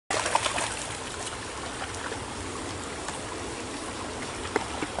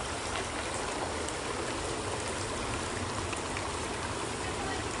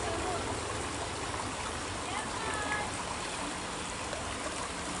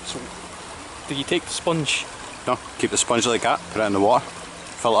So, do you take the sponge? No, keep the sponge like that, put it in the water,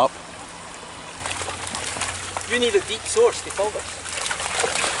 fill it up. You need a deep source to fill this.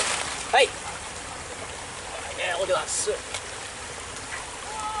 Hey! Yeah, look at that soot.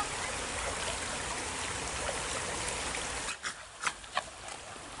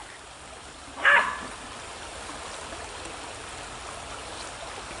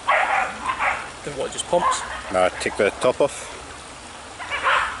 Then what, it just pumps? Now take the top off.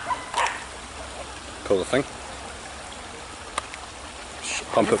 Pull the thing.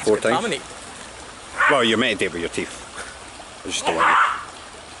 Pump it 4 times. Well, you're meant to do it with your teeth. I just don't want you.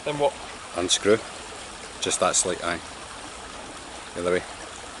 Then what? Unscrew. Just that slight, aye. The other way.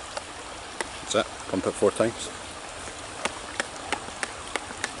 That's it. Pump it 4 times.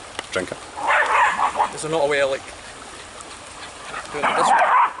 Drink it. Is there not a way of like doing it this way?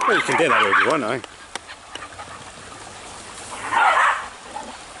 Well, you can do that if you want, aye.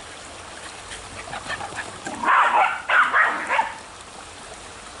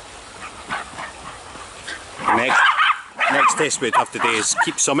 Next test we'd have to do is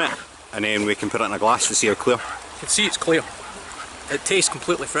keep some of it, and then we can put it in a glass to see how clear. You can see it's clear. It tastes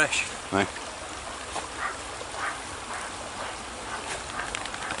completely fresh. Aye.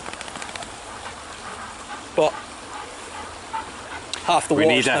 But half the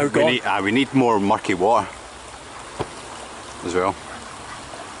water's now gone. We need more murky water as well.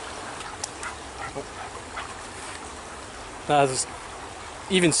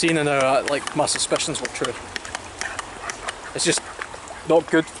 Even seeing in there, like, my suspicions were true. It's just not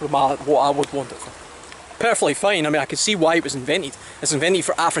good for what I would want it for. Perfectly fine. I mean, I can see why it was invented. It's invented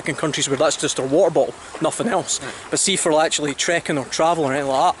for African countries where that's just their water bottle, nothing else. But see, for actually trekking or travelling or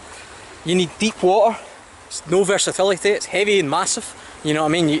anything like that, you need deep water. It's no versatility. It's heavy and massive. You know what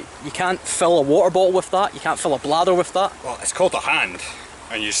I mean? You can't fill a water bottle with that. You can't fill a bladder with that. Well, it's called a hand,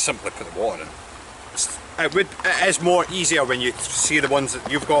 and you simply put the water in. It is more easier when you see the ones that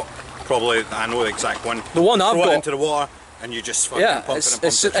you've got. Probably, I know the exact one. The one I've got. Throw it into the water, and you just fucking pump it and pump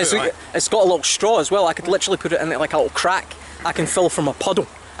it through, it's got a little straw as well. I could literally put it in like a little crack. I can fill from a puddle.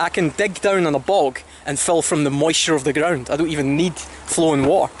 I can dig down in a bog and fill from the moisture of the ground. I don't even need flowing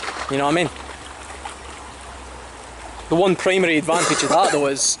water. You know what I mean? The one primary advantage of that though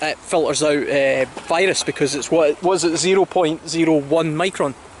is it filters out virus, because it's what was it 0.01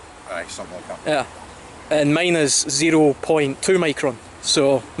 micron. Aye, something like that. Yeah, and mine is 0.2 micron.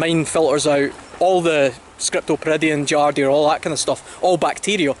 So mine filters out all the Scriptoperidion, Giardia, all that kind of stuff, all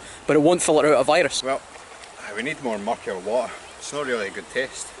bacteria, but it won't filter out a virus. Well, we need more murkier water. It's not really a good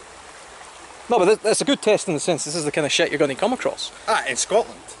test. No, but that's a good test in the sense this is the kind of shit you're going to come across. Ah, in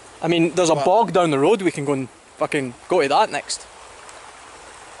Scotland. I mean, there's a bog down the road, we can go and fucking go to that next.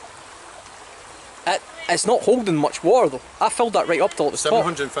 It's not holding much water though. I filled that right up till it was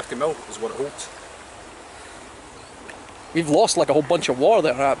 750 ml is what it holds. We've lost like a whole bunch of water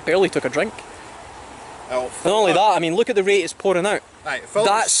there. I barely took a drink. And not only that, I mean, look at the rate it's pouring out. Right,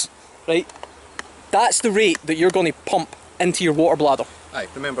 that's the rate that you're going to pump into your water bladder. Aye,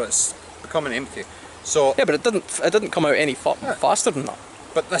 remember it's becoming empty. So yeah, but it didn't come out any faster than that.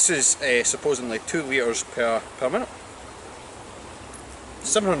 But this is supposedly 2 litres per minute.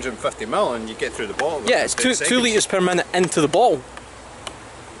 750 ml, and you get through the bottle. Yeah, it's 2 litres per minute into the bottle.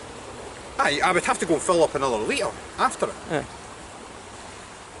 Aye, I would have to go and fill up another litre after it. Yeah.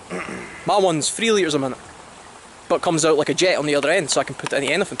 My one's 3 litres a minute, but comes out like a jet on the other end, so I can put it in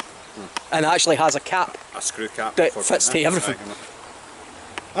anything. And it actually has a cap. A screw cap. That fits to everything.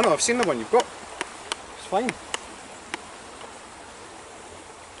 I know, I've seen the one you've got. It's fine.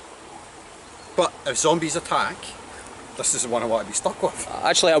 But if zombies attack, this is the one I want to be stuck with.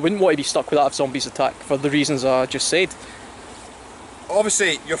 Actually, I wouldn't want to be stuck with that if zombies attack, for the reasons I just said.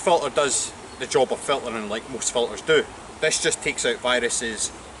 Obviously, your filter does the job of filtering like most filters do. This just takes out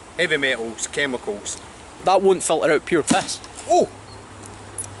viruses, heavy metals, chemicals. That won't filter out pure piss. Oh!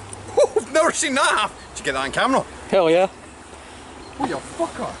 I've never seen that! Did you get that on camera? Hell yeah. Oh, you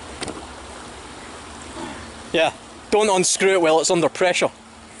fucker! Yeah, don't unscrew it while it's under pressure.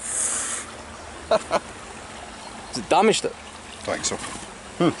 Has it damaged it? I think so.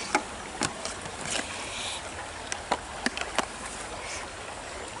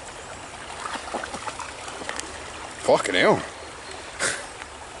 Fucking hell.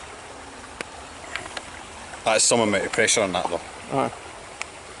 That's some amount of pressure on that though. Aye.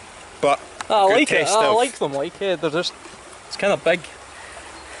 But I like it. I like them. Like they're just, it's kind of big.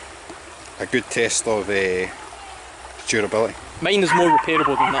 A good test of durability. Mine is more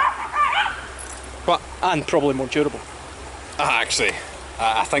repairable than that. And probably more durable. Actually,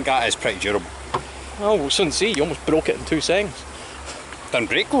 I think that is pretty durable. Oh, we'll soon see. You almost broke it in 2 seconds. Didn't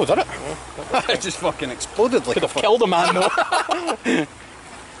break though, did it? It just fucking exploded like Could have killed a man though.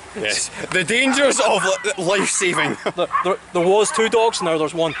 Yes. The dangers of life saving. There was 2 dogs, now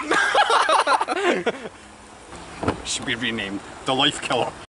there's 1. Should be renamed the Life Killer.